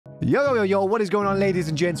Yo, what is going on, ladies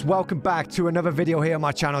and gents? Welcome back to another video here on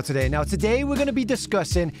my channel today. Now, today we're going to be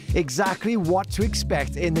discussing exactly what to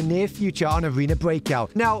expect in the near future on Arena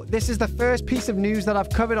Breakout. Now, this is the first piece of news that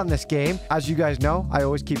I've covered on this game. As you guys know, I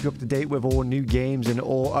always keep you up to date with all new games and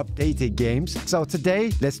all updated games. So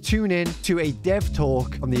today, let's tune in to a dev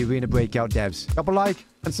talk from the Arena Breakout devs. Drop a like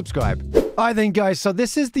and subscribe. Alright then, guys, so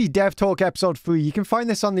this is the dev talk episode 3. You can find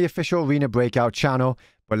this on the official Arena Breakout channel.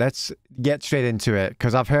 But let's get straight into it,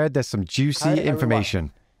 because I've heard there's some juicy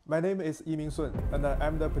information. My name is Imowdrew, and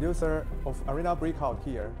I'm the producer of Arena Breakout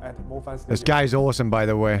here at ImOw Studio. This guy's awesome, by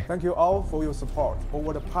the way. Thank you all for your support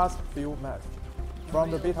over the past few months, from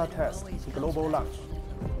the beta test to global launch.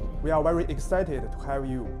 We are very excited to have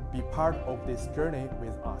you be part of this journey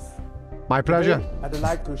with us. My pleasure. Today, I'd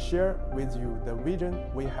like to share with you the vision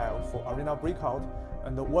we have for Arena Breakout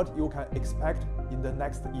and what you can expect in the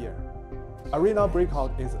next year. Arena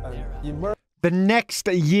Breakout is an immersive... The next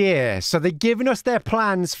year. So they're giving us their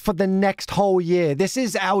plans for the next whole year. This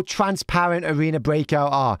is how transparent Arena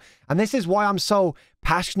Breakout are. And this is why I'm so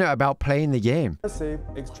passionate about playing the game.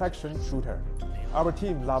 Immersive extraction shooter. Our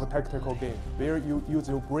team loves tactical game where you use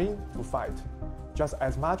your brain to fight, just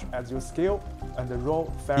as much as your skill and the raw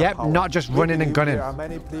firepower. Yep, not just running and gunning. There are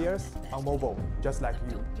many players on mobile, just like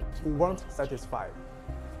you, who weren't satisfied.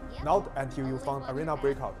 Not until you found Arena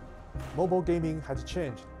Breakout. Mobile gaming has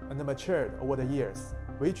changed and matured over the years,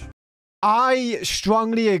 which... I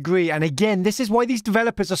strongly agree. And again, this is why these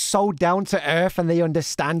developers are so down to earth and they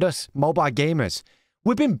understand us mobile gamers.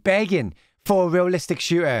 We've been begging for a realistic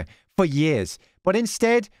shooter for years. But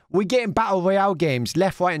instead, we're getting battle royale games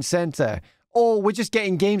left, right and center. Or we're just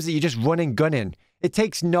getting games that you're just running, gunning. It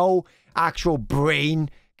takes no actual brain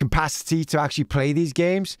capacity to actually play these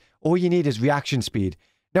games. All you need is reaction speed.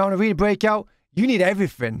 Now, on Arena Breakout, you need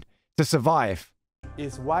everything to survive.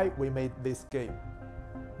 Is why we made this game.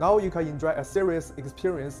 Now you can enjoy a serious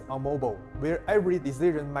experience on mobile where every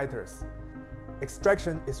decision matters.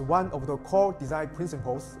 Extraction is one of the core design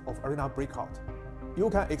principles of Arena Breakout. You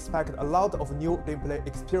can expect a lot of new gameplay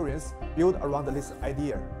experience built around this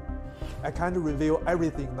idea. I can't reveal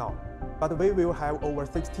everything now, but we will have over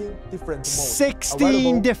 16 different modes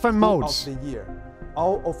 16 different modes throughout the year,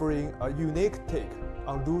 all offering a unique take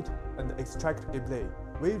on loot and extract gameplay.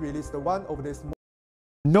 We released one of these.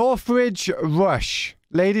 Northridge Rush.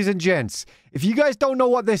 Ladies and gents, if you guys don't know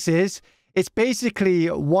what this is, it's basically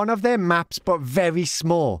one of their maps, but very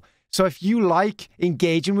small. So if you like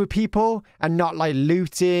engaging with people and not like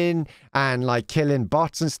looting and like killing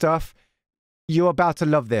bots and stuff, you're about to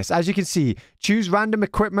love this. As you can see, choose random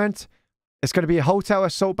equipment. It's going to be a hotel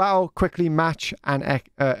assault battle, quickly match and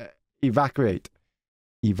evacuate.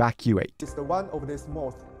 It's the one of these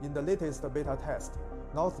modes in the latest beta test,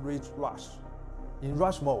 Northridge Rush. In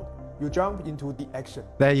rush mode, you jump into the action.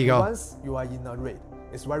 There you go. Once you are in a raid,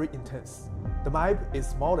 it's very intense. The map is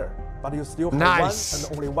smaller, but you still have one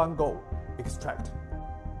and only one goal: extract.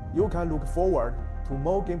 You can look forward to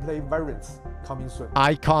more gameplay variants coming soon.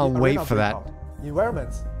 I can't wait for that.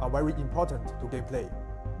 Environments are very important to gameplay.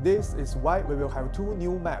 This is why we will have 2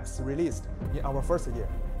 new maps released in our first year,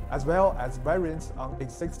 as well as variants on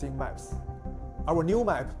existing maps. Our new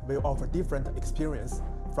map will offer different experience,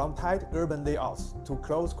 from tight urban layouts to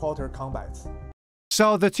close-quarter combats.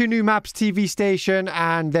 So the 2 new maps, TV Station,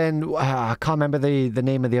 and then I can't remember the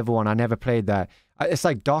name of the other one. I never played that. It's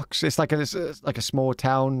like docks. It's like a small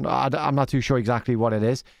town. I'm not too sure exactly what it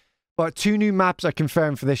is. But 2 new maps are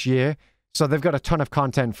confirmed for this year. So they've got a ton of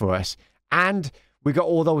content for us. And we got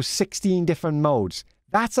all those 16 different modes.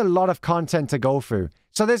 That's a lot of content to go through.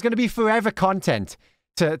 So there's going to be forever content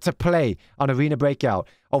to play on Arena Breakout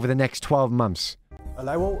over the next 12 months. A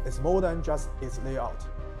level is more than just its layout.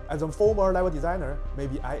 As a former level designer,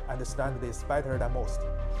 maybe I understand this better than most.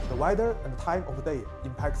 The weather and time of day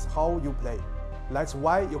impacts how you play. That's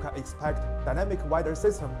why you can expect dynamic weather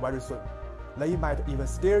system very soon. They might even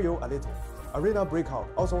scare you a little. Arena Breakout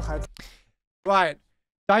also has... Right.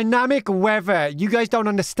 Dynamic weather. You guys don't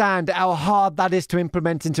understand how hard that is to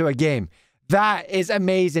implement into a game. That is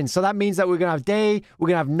amazing. So that means that we're going to have day, we're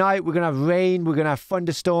going to have night, we're going to have rain, we're going to have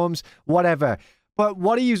thunderstorms, whatever. But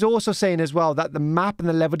what are you also saying as well, that the map and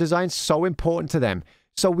the level design is so important to them.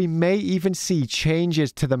 So we may even see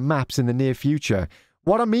changes to the maps in the near future.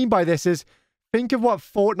 What I mean by this is, think of what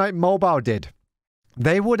Fortnite Mobile did.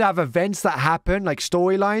 They would have events that happen, like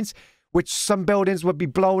storylines, which some buildings would be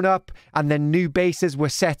blown up and then new bases were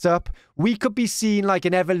set up. We could be seeing like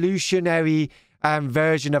an evolutionary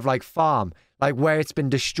version of like Farm, like where it's been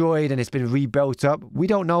destroyed and it's been rebuilt up. We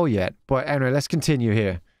don't know yet. But anyway, let's continue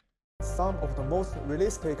here. some of the most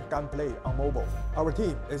realistic gunplay on mobile. Our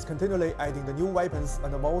team is continually adding the new weapons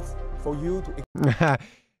and the modes for you to...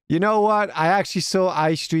 You know what? I actually saw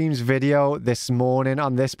iStream's video this morning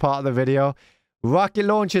on this part of the video. Rocket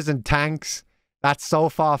launchers and tanks. That's so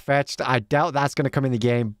far-fetched. I doubt that's going to come in the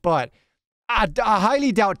game, but I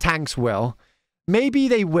highly doubt tanks will. Maybe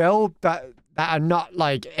they will, but that are not,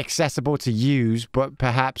 like, accessible to use, but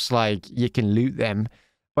perhaps, like, you can loot them.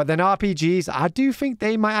 But then RPGs, I do think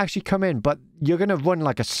they might actually come in, but you're going to run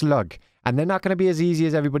like a slug, and they're not going to be as easy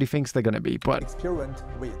as everybody thinks they're going to be. But experiment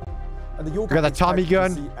with. And you got the Tommy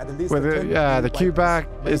gun with the Q-back.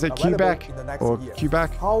 Is it Q-back or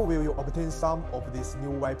Q-back? How will you obtain some of these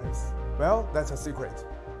new weapons? Well, that's a secret.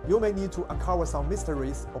 You may need to uncover some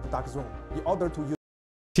mysteries of Dark Zone in order to use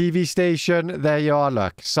TV station. There you are,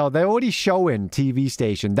 look. So they're already showing TV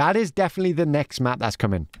station. That is definitely the next map that's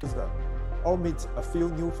coming. Or meet a few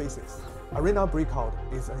new faces. Arena Breakout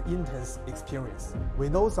is an intense experience. We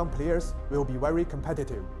know some players will be very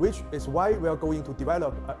competitive, which is why we are going to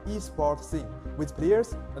develop an esports scene with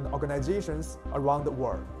players and organizations around the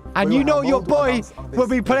world. And you know your boy will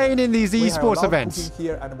be playing in these esports events.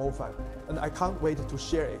 Here at MoFan, and I can't wait to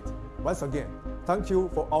share it. Once again, thank you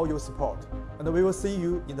for all your support, and we will see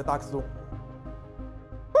you in the Dark Zone.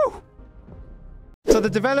 Woo! So the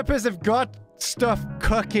developers have got stuff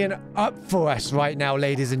cooking up for us right now,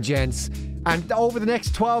 ladies and gents. And over the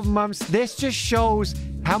next 12 months, this just shows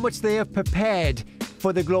how much they have prepared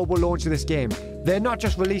for the global launch of this game. They're not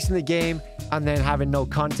just releasing the game and then having no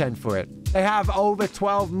content for it. They have over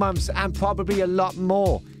 12 months and probably a lot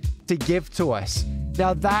more to give to us.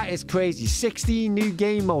 Now that is crazy. 16 new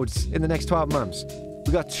game modes in the next 12 months.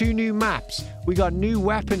 We got 2 new maps. We got new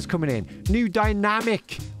weapons coming in. New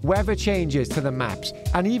dynamic weather changes to the maps.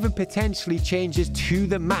 And even potentially changes to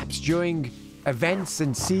the maps during events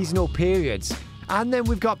and seasonal periods. And then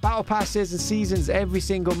we've got battle passes and seasons every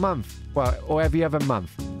single month. Well, or every other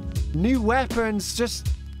month. New weapons. Just,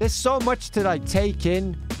 there's so much to like take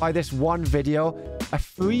in by this one video. A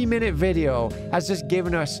 3-minute video has just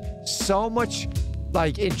given us so much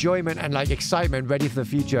like enjoyment and like excitement ready for the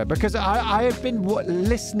future, because I have been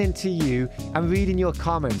listening to you and reading your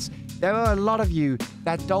comments. There are a lot of you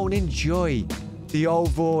that don't enjoy the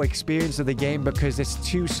overall experience of the game because it's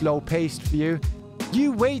too slow paced for you.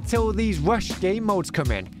 You wait till these rush game modes come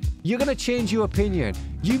in. You're gonna change your opinion.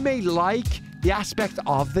 You may like the aspect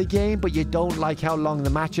of the game, but you don't like how long the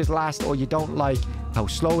matches last, or you don't like how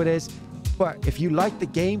slow it is. But if you like the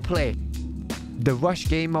gameplay, the rush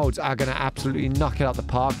game modes are going to absolutely knock it out the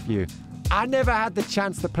park for you. I never had the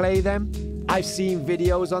chance to play them. I've seen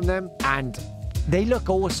videos on them and they look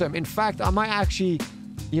awesome. In fact, I might actually,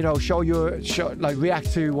 you know,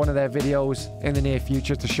 react to one of their videos in the near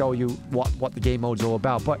future to show you what the game mode's all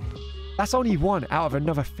about. But that's only one out of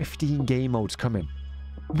another 15 game modes coming.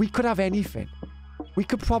 We could have anything. We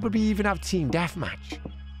could probably even have team deathmatch,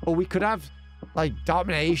 or we could have like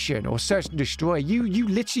domination or search and destroy. You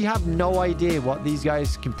literally have no idea what these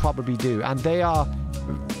guys can probably do, and they are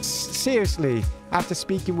seriously, after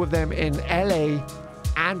speaking with them in LA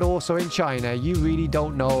and also in China, you really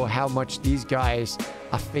don't know how much these guys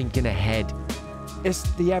are thinking ahead. It's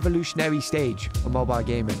the evolutionary stage of mobile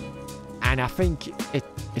gaming, and I think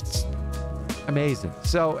it's amazing.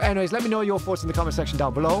 So anyways, let me know your thoughts in the comment section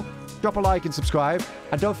down below. Drop a like and subscribe,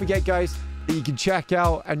 and don't forget guys that you can check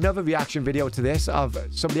out another reaction video to this of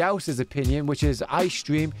somebody else's opinion, which is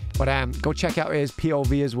iStream. But go check out his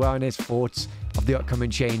POV as well and his thoughts of the upcoming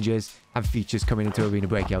changes and features coming into Arena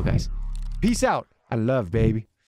Breakout, guys. Peace out and love, baby.